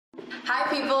Hi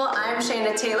people, I'm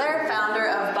Shayna Taylor, founder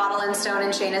of Bottle & Stone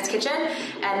and Shayna's Kitchen,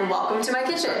 and welcome to my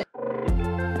kitchen.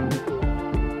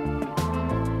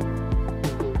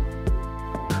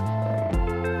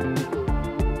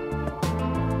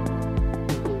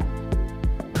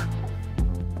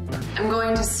 I'm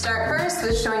going to start first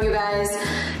with showing you guys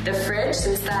the fridge,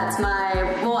 since that's my,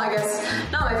 well, I guess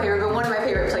not my favorite, but one of my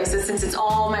favorite places, since it's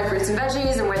all my fruits and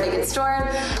veggies and where they get stored.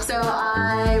 So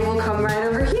I will come right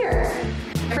over here.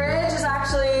 The fridge is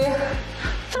actually a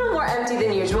little more empty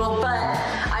than usual, but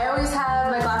I always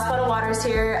have my glass bottled waters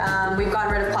here. We've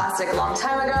gotten rid of plastic a long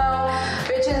time ago.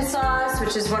 Bitchin' sauce,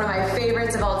 which is one of my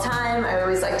favorites of all time. I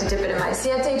always like to dip it in my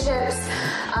siete chips.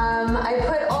 I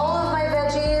put all of my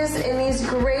veggies in these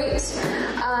great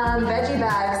veggie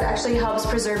bags. It actually helps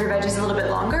preserve your veggies a little bit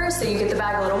longer, so you get the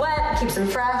bag a little wet, keeps them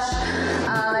fresh.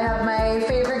 I have my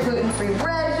favorite gluten-free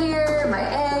bread here, my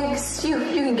eggs. You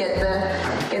can get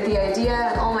the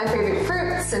idea. All my favorite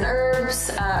fruits and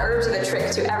herbs. Herbs are the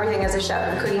trick to everything as a chef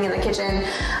and cooking in the kitchen.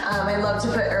 I love to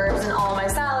put herbs in all my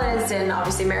salads and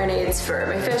obviously marinades for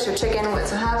my fish or chicken, what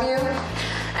have you.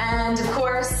 And of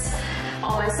course,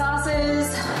 all my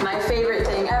sauces, my favorite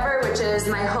thing ever, which is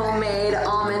my homemade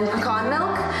almond pecan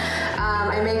milk.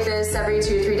 I make this every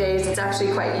 2 or 3 days. It's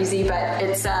actually quite easy, but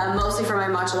it's mostly for my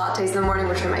matcha lattes in the morning,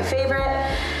 which are my favorite.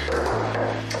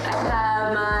 I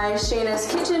have my Shayna's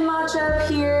Kitchen matcha up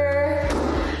here.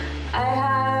 I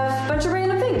have a bunch of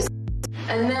random things.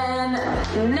 And then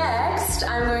next,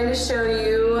 I'm going to show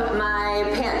you my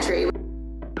pantry.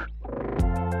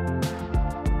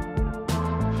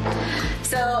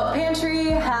 So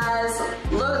pantry has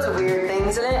loads of weird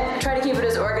things in it. I try to keep it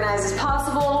as organized as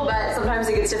possible, but sometimes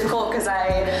it gets difficult because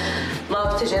I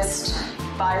love to just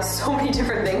buy so many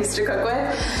different things to cook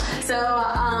with. So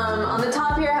on the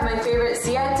top here I have my favorite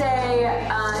siete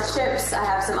chips. I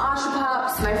have some Asha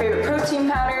Pops, my favorite protein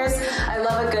powders. I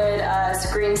love a good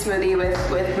green smoothie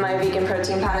with my vegan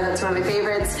protein powder. That's one of my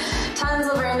favorites. Tons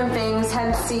of random things,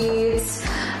 hemp seeds,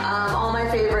 all my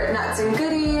favorite nuts and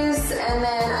goodies. And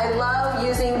then I love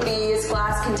using these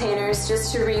glass containers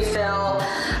just to refill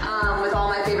with all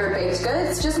my favorite baked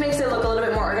goods. Just makes it look a little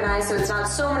bit more organized, so it's not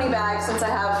so many bags, since I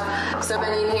have so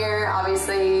many in here.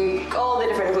 Obviously, all the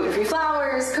different gluten-free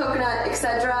flours, coconut,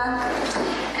 etc.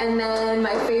 And then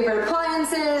my favorite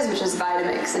appliances, which is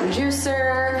Vitamix and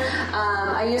juicer.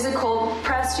 I use a cold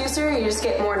press juicer. You just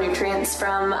get more nutrients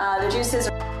from the juices.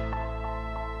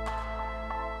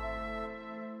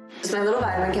 This is my little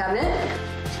vitamin cabinet.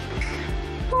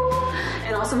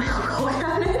 And also my alcohol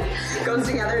cabinet. Goes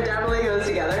together, definitely goes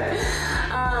together.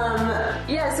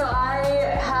 Yeah, so I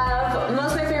have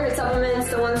most of my favorite supplements.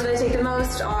 The ones that I take the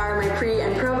most are my pre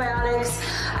and probiotics.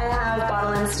 I have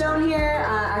Bottle & Stone here,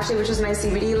 actually, which is my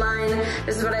CBD line.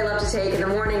 This is what I love to take in the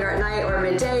morning or at night or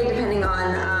midday, depending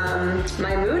on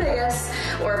my mood, I guess,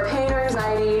 or pain or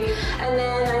anxiety. And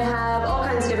then I have all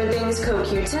kinds of different things,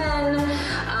 CoQ10,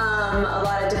 a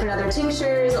lot of different other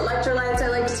tinctures, electrolytes I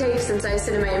like to take since I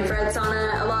sit in my infrared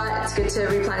sauna a lot. It's good to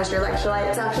replenish your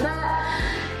electrolytes after that.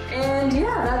 And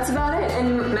yeah, that's about it.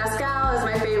 And mezcal is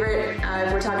my favorite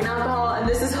if we're talking alcohol. And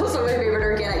this is also my favorite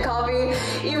organic coffee.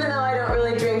 Even though I don't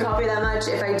really drink coffee that much,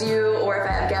 if I do or if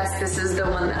I have guests, this is the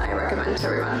one that I recommend to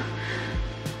everyone.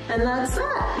 And that's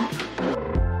that.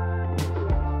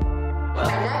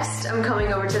 Next, I'm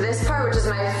coming over to this part, which is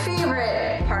my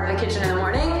favorite part of the kitchen in the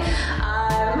morning.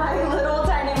 My little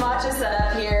tiny matcha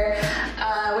setup here,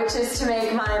 which is to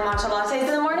make my matcha lattes in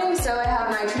the morning. So I have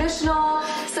my traditional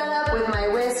setup with my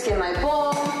whisk and my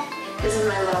bowl. This is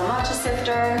my little matcha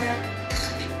sifter.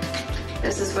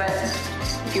 This is what,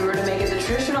 if you were to make it the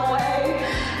traditional way.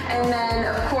 And then,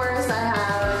 of course, I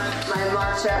have my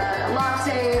matcha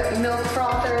latte milk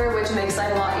frother, which makes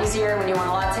life a lot easier when you want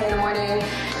a latte in the morning.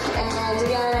 And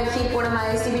again, I keep one of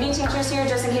my CBD tinctures here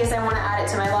just in case I want to add it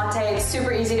to my latte. It's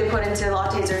super easy to put into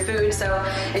lattes or food, so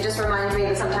it just reminds me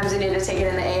that sometimes I need to take it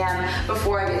in the AM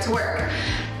before I get to work.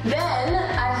 Then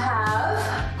I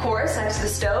have, of course, next to the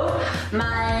stove,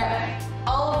 my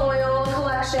olive oil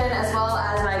collection as well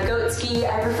as my goat's ghee.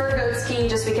 I prefer goat's ghee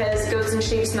just because goat's and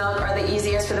sheep's milk are the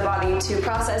easiest for the body to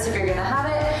process if you're going to have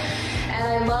it. And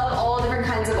I love all different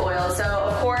kinds of oils. So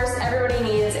of course, everybody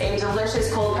needs a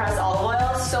delicious cold pressed olive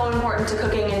oil. So important to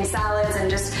cooking and salads and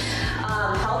just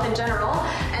health in general.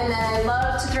 And then I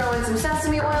love to throw in some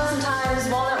sesame oil sometimes,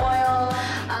 walnut oil.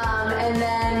 And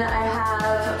then I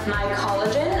have my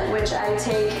collagen, which I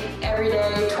take every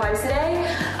day, twice a day.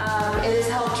 It has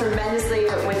helped tremendously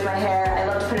with my hair. I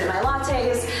love to put it in my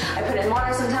lattes. I put it in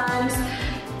water sometimes.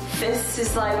 This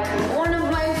is like one of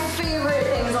my favorite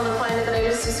things on the planet that I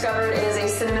just discovered is a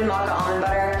cinnamon maca almond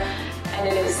butter. And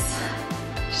it is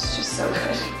just so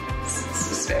good.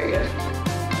 very good.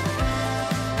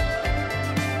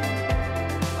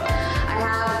 I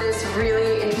have this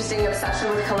really interesting obsession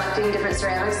with collecting different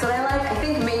ceramics that I like. I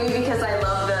think maybe because I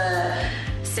love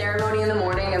the ceremony in the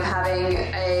morning of having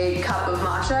a cup of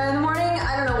matcha in the morning.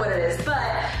 I don't know what it is, but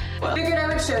I figured I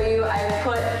would show you. I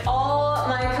put all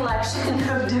my collection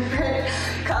of different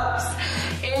cups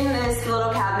in this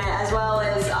little cabinet, as well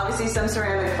as obviously some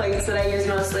ceramic plates that I use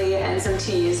mostly and some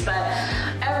teas. But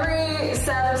every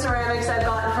set of ceramics I've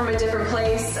gotten from a different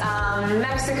place.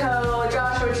 Mexico,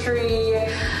 Joshua Tree,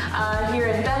 here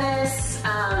in Venice,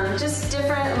 just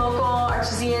different local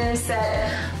artisans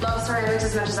that love ceramics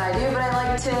as much as I do, but I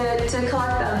like to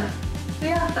collect them. So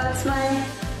yeah, that's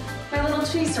my little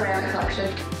tree ceramic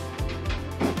collection.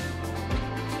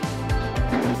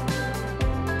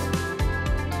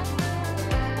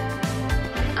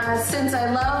 Since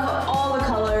I love all the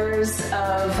colors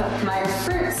of my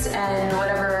fruits and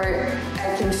whatever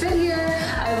I can fit here,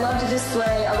 I love to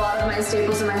display a lot of my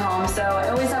staples in my home. So I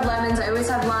always have lemons, I always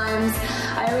have limes,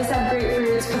 I always have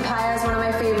grapefruits, papaya is one of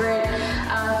my favorite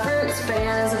fruits,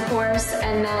 bananas of course,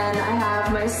 and then I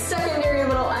have my secondary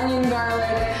little onion,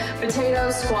 garlic,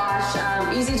 potato, squash,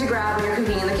 easy to grab when you're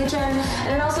cooking in the kitchen,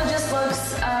 and it also just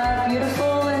looks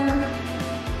beautiful, and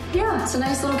yeah, it's a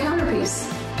nice little counterpiece.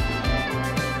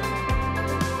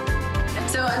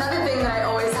 So another thing that I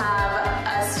always have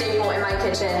a staple in my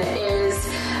kitchen is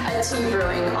a tea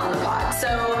brewing on the pot. So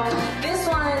this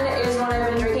one is one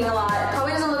I've been drinking a lot. It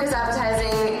probably doesn't look as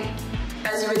appetizing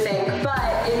as you would think,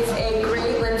 but it's a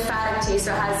great lymphatic tea,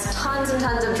 so it has tons and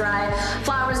tons of dry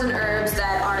flowers and herbs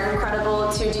that are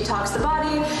incredible to detox the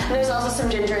body, and there's also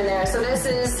some ginger in there. So this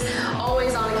is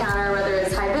always on the counter, whether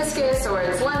it's hibiscus or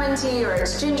it's lemon tea or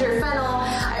it's ginger fennel.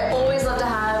 I always love to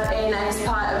have a nice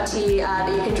pot of tea that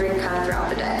you can drink kind of throughout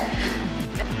the day.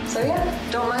 So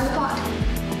yeah, don't mind the pot.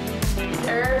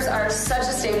 Herbs are such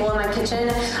a staple in my kitchen.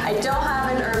 I don't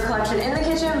have an herb collection in the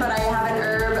kitchen, but I have an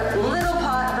herb little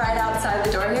pot right outside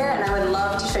the door here, and I would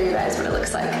love to show you guys what it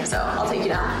looks like. So I'll take you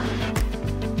now.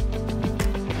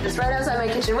 It's right outside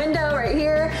my kitchen window right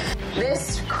here.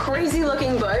 This crazy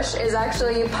looking bush is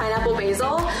actually pineapple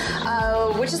basil,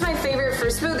 which is my favorite for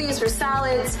smoothies, for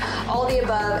salads, all the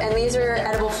above. And these are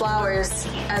edible flowers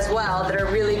as well that are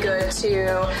really good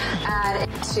to add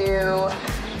to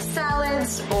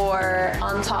salads or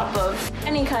on top of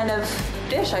any kind of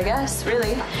dish, I guess,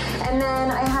 really. And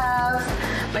then I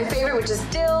have my favorite, which is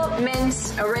dill,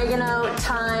 mint, oregano,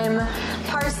 thyme,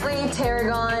 parsley,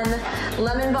 tarragon,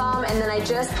 lemon balm, and then I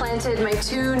just planted my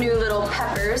 2 new little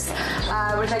peppers,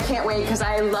 which I can't wait because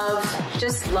I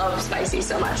just love spicy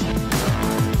so much.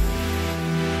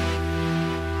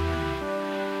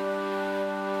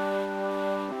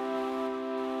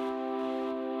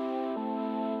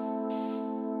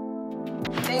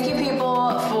 Thank you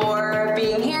people for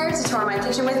being here to tour my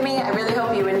kitchen with me. I really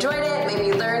hope you enjoyed it,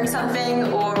 maybe learned something,